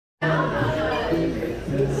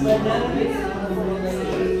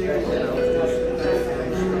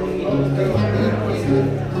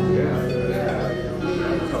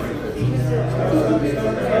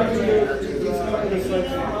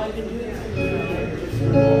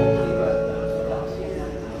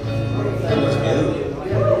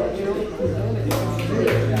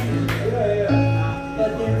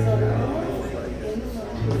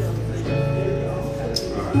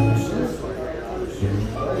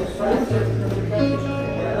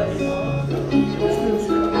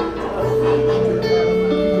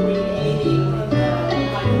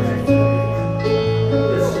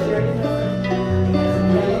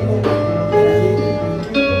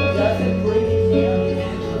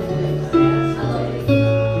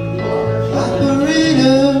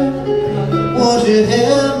Won't you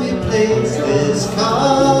help me place this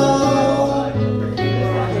call?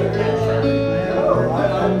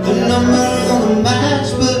 The number on the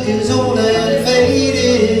matchbook is old and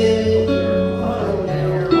faded.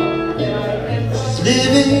 She's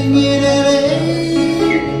living in LA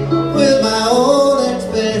with my old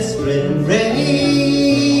ex-best friend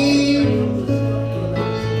Ray.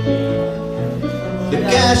 The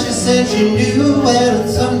guy she said she knew well and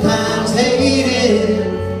sometimes hated.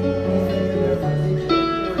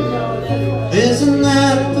 Isn't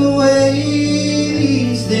that the way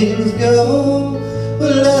these things go?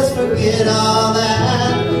 Well, let's forget all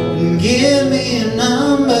that and give me a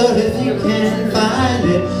number if you can find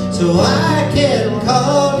it, so I can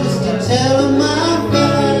call just to tell them I'm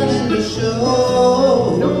fine and to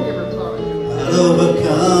show I'll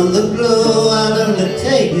overcome the blow. I learned to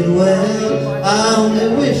take it well. I only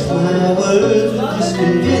wish my words would just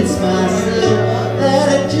convince myself that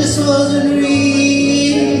it just wasn't real.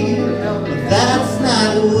 That's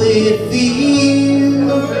not the way it feels.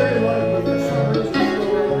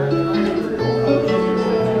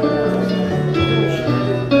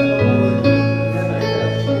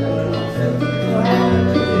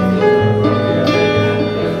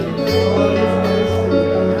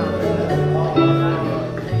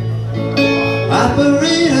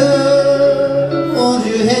 Operator, won't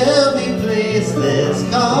you help me place this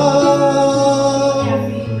call?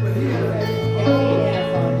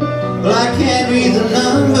 Well, I can't read the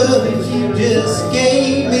number that you just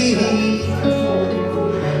gave me.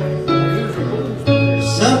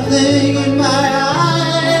 Something in my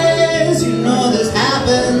eyes, you know this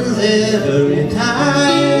happens every time.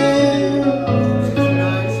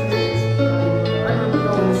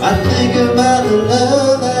 I think about the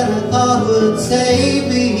love that I thought would save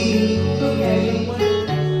me.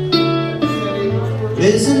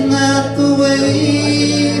 Isn't that the way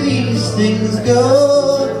these things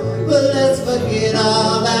go? But let's forget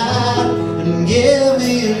all that and give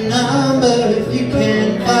me a number if you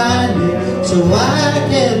can find it, so I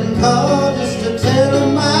can call just to tell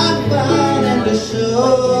them I'm fine and to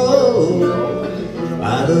show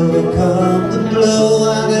I'd overcome the blow.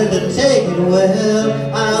 I learned to take it well.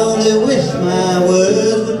 I only wish my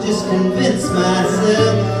words would just convince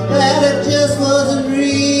myself that it just wasn't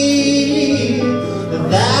real. But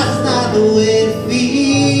that's not the way it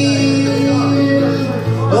feels.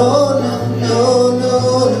 Oh no, no, no,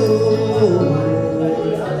 no.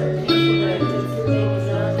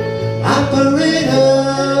 Operator,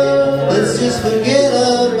 let's just forget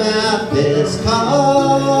about this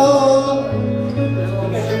call.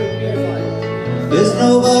 There's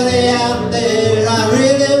nobody out there I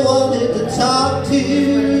really wanted to talk to.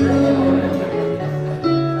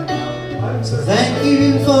 So thank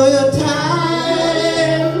you for your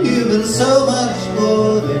time. You've been so much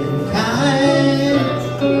more than kind.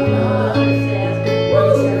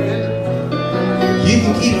 You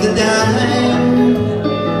can keep the dime.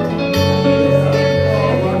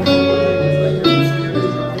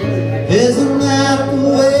 Isn't that the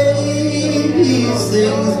way these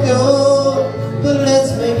things go? But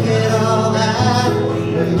let's forget all that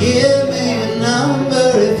and give me a number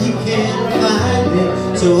if you can find it,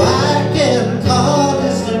 so I can call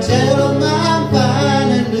just to tell them I'm fine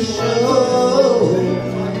and to show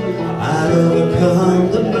I'd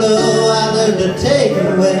overcome the blow. I learned to take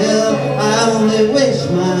it well. I only wish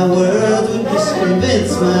my words would just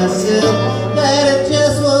convince myself